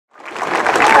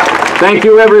Thank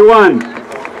you, everyone.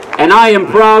 And I am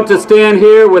proud to stand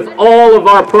here with all of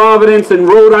our Providence and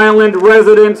Rhode Island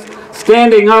residents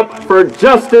standing up for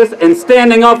justice and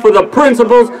standing up for the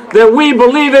principles that we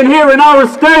believe in here in our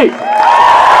state.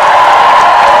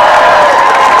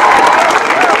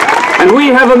 And we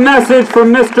have a message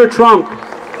from Mr. Trump,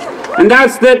 and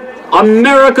that's that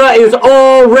America is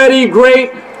already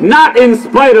great, not in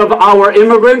spite of our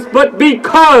immigrants, but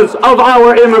because of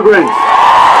our immigrants.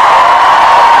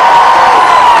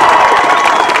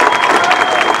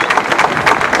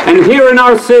 And here in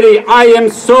our city, I am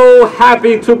so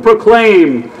happy to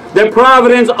proclaim that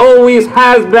Providence always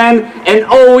has been and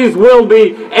always will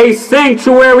be a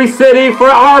sanctuary city for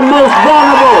our most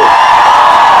vulnerable.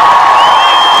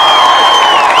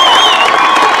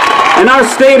 And our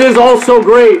state is also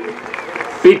great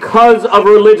because of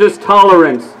religious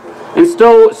tolerance. And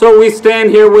so we stand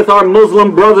here with our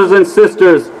Muslim brothers and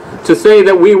sisters to say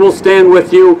that we will stand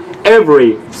with you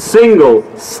every single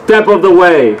step of the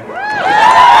way.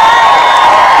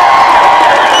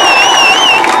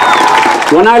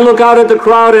 When I look out at the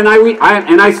crowd and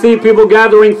I see people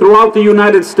gathering throughout the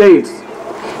United States,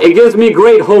 it gives me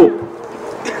great hope.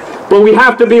 But we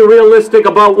have to be realistic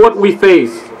about what we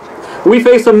face. We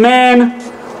face a man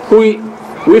who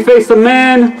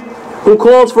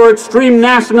calls for extreme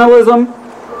nationalism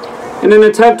in an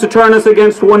attempt to turn us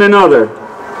against one another.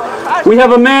 We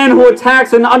have a man who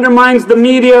attacks and undermines the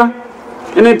media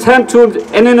in an attempt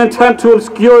to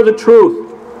obscure the truth.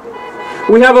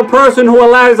 We have a person who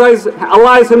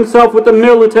allies himself with the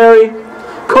military,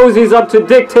 cozies up to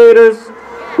dictators,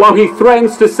 while he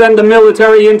threatens to send the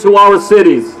military into our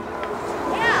cities.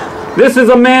 This is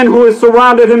a man who has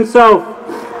surrounded himself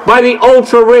by the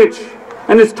ultra-rich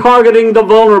and is targeting the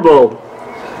vulnerable.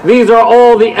 These are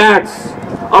all the acts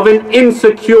of an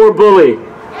insecure bully.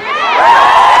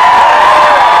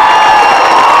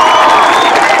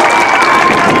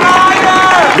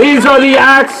 These are the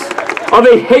acts of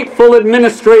a hateful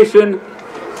administration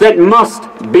that must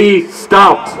be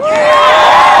stopped.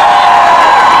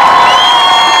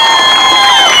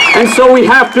 And so we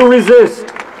have to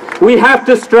resist, we have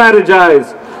to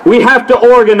strategize, we have to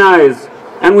organize,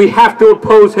 and we have to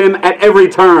oppose him at every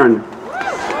turn.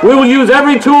 We will use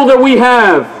every tool that we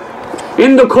have,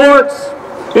 in the courts,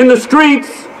 in the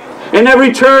streets, in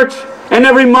every church, in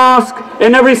every mosque,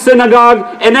 in every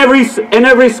synagogue, in every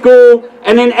school,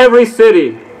 and in every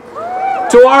city.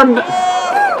 To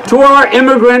our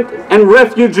immigrant and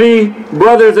refugee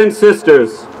brothers and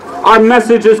sisters, our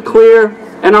message is clear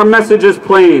and our message is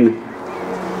plain.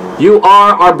 You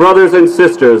are our brothers and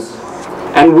sisters,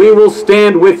 and we will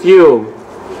stand with you,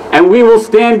 and we will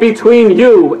stand between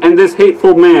you and this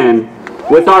hateful man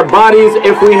with our bodies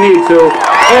if we need to,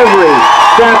 every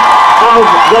step of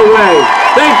the way.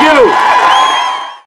 Thank you.